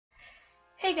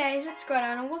Hey guys, what's going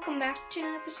on, and welcome back to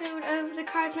an episode of the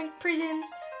Cosmic Prisons.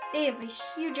 They have a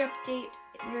huge update,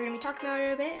 and we're going to be talking about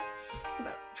it a bit.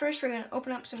 But first, we're going to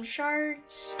open up some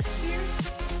shards here.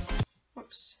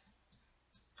 Whoops.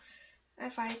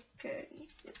 If I could,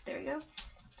 there we go.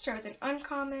 Start with an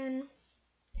uncommon.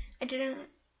 I didn't,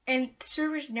 and the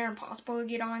server's near impossible to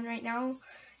get on right now.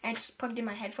 I just plugged in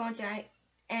my headphones, and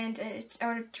I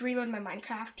wanted to reload my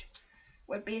Minecraft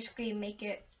would basically make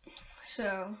it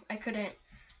so I couldn't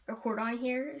record on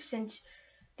here, since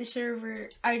the server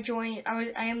I joined,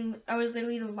 I was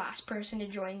literally the last person to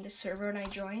join the server when I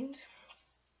joined.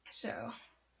 So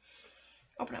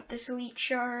open up this elite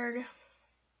shard,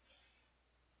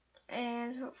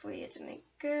 and hopefully it's make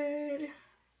good.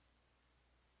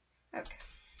 Okay,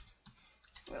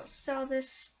 we'll sell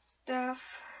this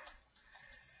stuff,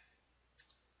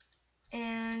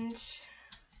 and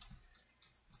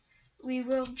we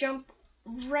will jump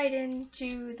right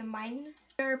into the mine.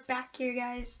 We're back here,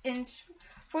 guys, and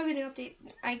for the new update,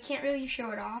 I can't really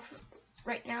show it off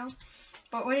right now,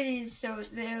 but what it is, so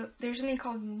there's something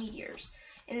called Meteors,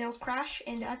 and they'll crash,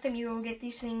 and at them you will get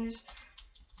these things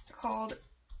called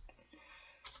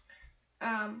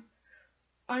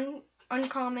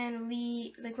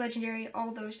uncommon, like legendary,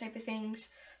 all those type of things,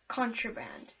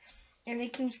 contraband, and they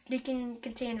can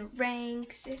contain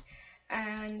ranks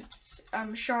and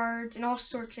shards and all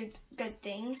sorts of good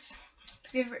things.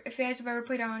 If you guys have ever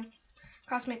played on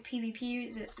Cosmic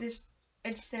PvP,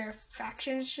 it's their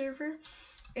faction server.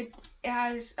 It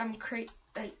has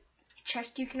like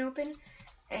chest you can open,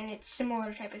 and it's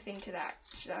similar type of thing to that.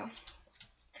 So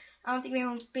I don't think we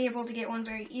won't be able to get one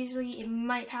very easily. It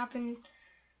might happen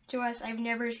to us. I've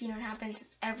never seen it happen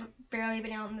since I've barely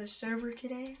been out on the server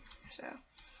today. So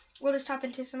we'll just hop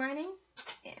into some mining,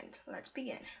 and let's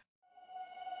begin.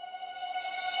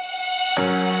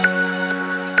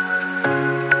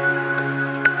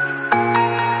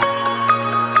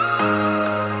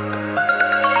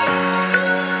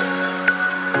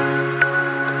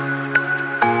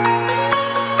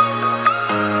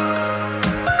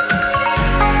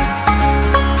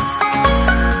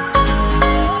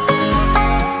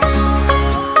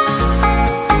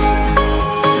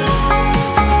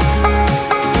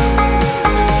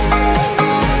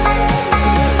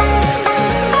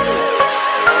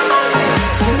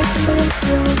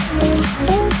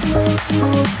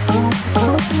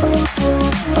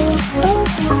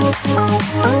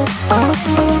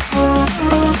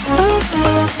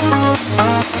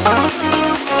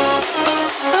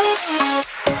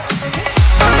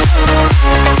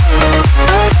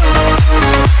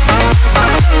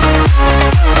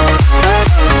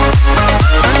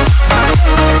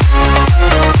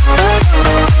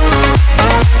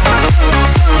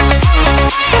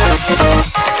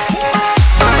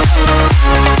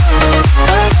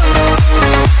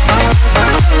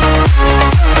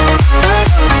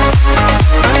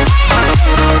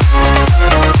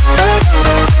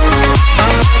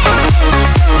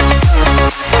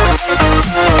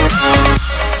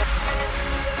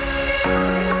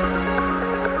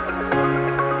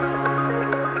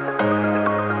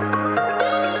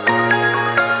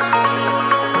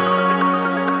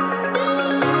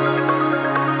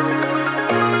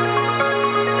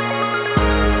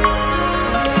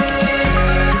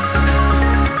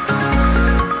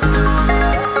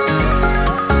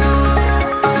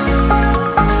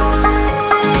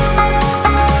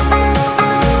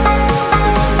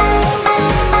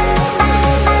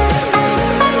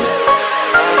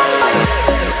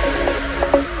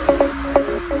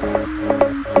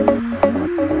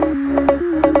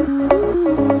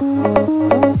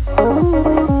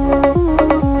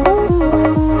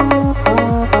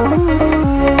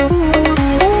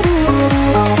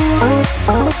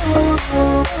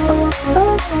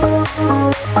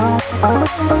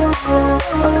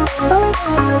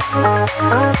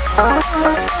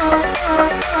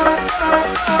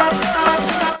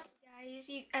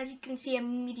 As you can see, a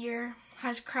meteor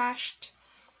has crashed,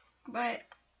 but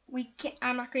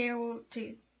I'm not going to be able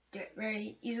to do it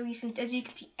very easily, since as you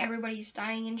can see, everybody's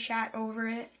dying in chat over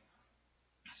it.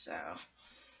 So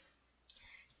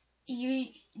you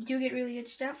do get really good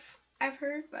stuff, I've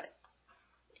heard, but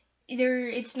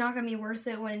it's not going to be worth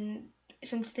it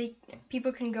since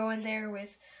people can go in there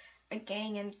with a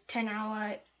gang and 10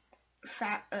 allied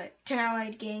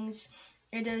gangs,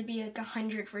 and there'd be like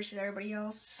 100 versus everybody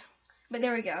else. But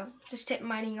there we go. Just hit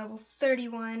mining level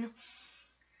 31.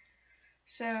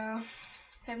 So I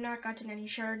have not gotten any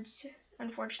shards,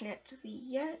 unfortunately,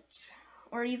 yet,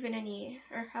 or even any.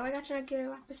 Or have I gotten a good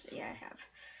lapis? Yeah, I have.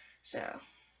 So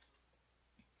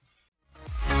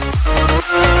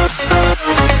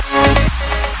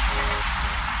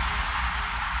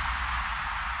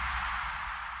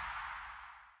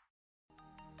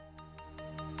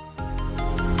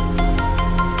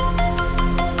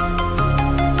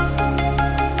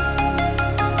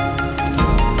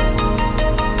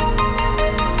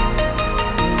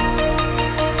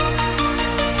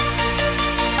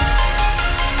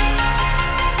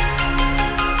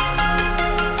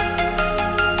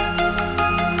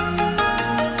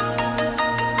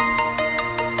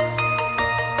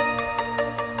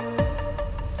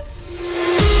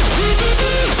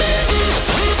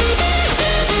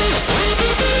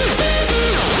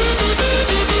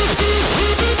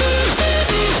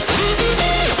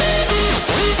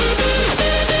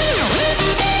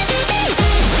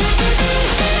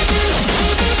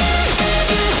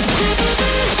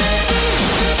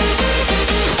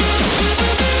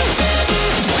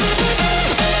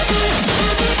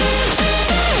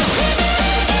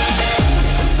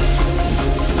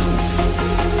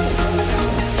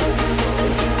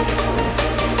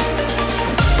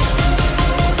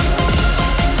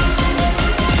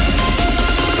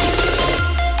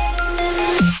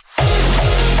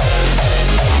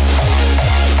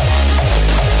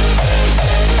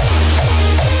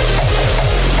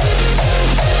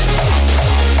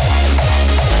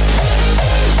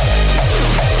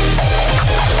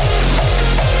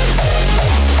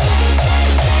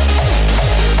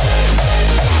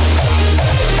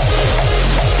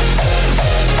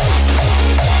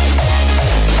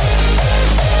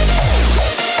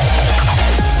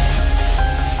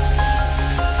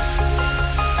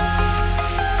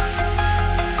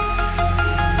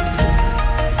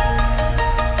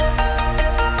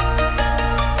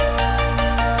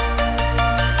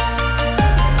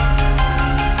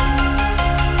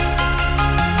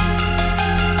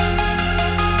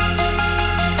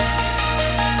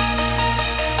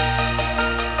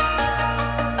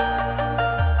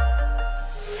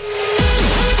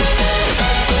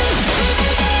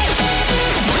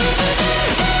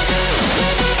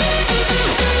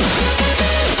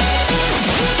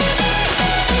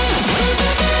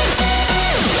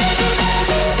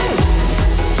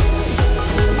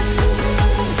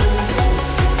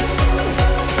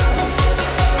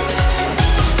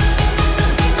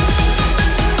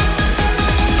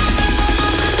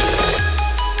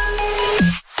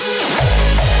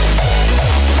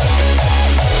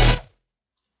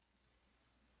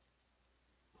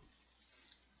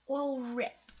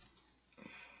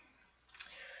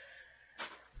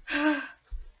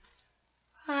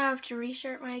have to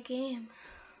restart my game.